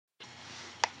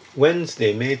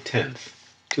Wednesday, May 10th.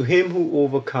 To him who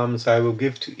overcomes, I will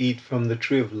give to eat from the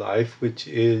tree of life, which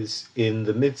is in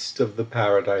the midst of the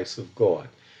paradise of God.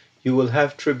 You will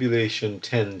have tribulation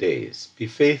 10 days. Be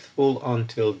faithful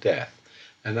until death,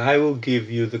 and I will give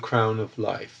you the crown of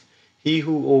life. He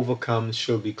who overcomes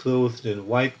shall be clothed in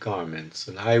white garments,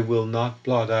 and I will not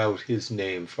blot out his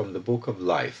name from the book of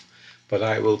life, but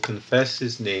I will confess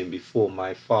his name before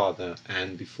my Father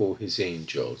and before his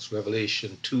angels.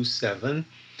 Revelation 2:7.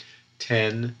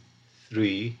 10,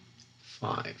 3,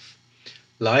 5.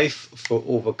 Life for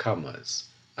Overcomers.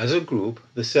 As a group,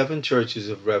 the seven churches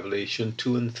of Revelation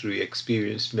 2 and 3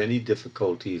 experienced many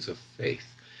difficulties of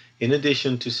faith. In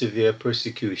addition to severe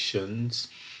persecutions,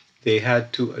 they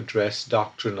had to address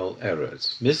doctrinal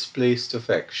errors, misplaced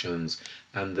affections,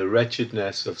 and the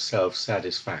wretchedness of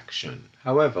self-satisfaction.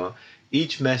 However,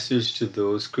 each message to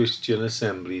those Christian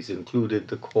assemblies included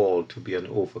the call to be an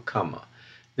overcomer.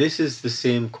 This is the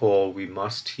same call we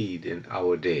must heed in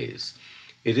our days.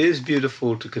 It is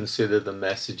beautiful to consider the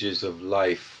messages of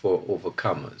life for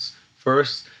overcomers.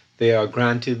 First, they are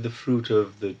granted the fruit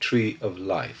of the tree of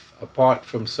life. Apart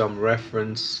from some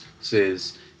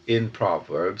references in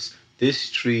Proverbs,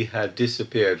 this tree had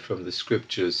disappeared from the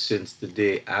scriptures since the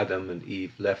day Adam and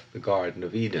Eve left the Garden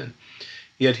of Eden.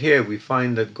 Yet here we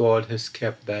find that God has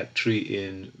kept that tree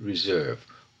in reserve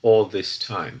all this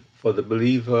time for the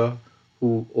believer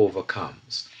who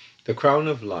overcomes. The crown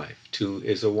of life, too,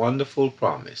 is a wonderful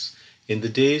promise. In the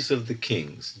days of the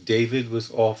kings, David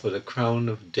was offered a crown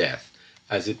of death,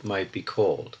 as it might be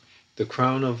called. The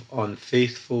crown of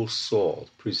unfaithful Saul,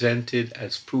 presented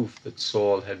as proof that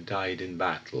Saul had died in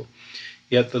battle.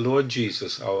 Yet the Lord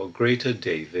Jesus, our greater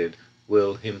David,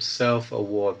 will himself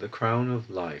award the crown of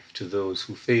life to those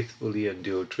who faithfully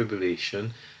endure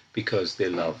tribulation because they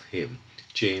love him.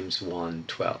 James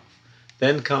 1:12.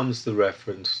 Then comes the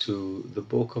reference to the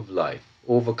book of life.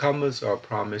 Overcomers are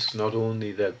promised not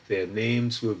only that their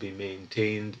names will be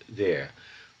maintained there,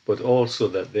 but also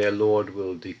that their Lord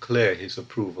will declare his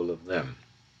approval of them.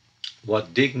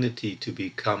 What dignity to be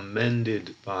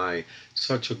commended by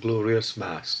such a glorious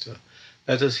master!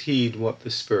 Let us heed what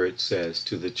the Spirit says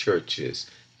to the churches,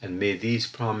 and may these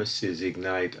promises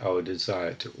ignite our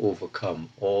desire to overcome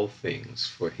all things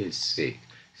for his sake.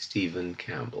 Stephen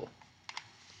Campbell.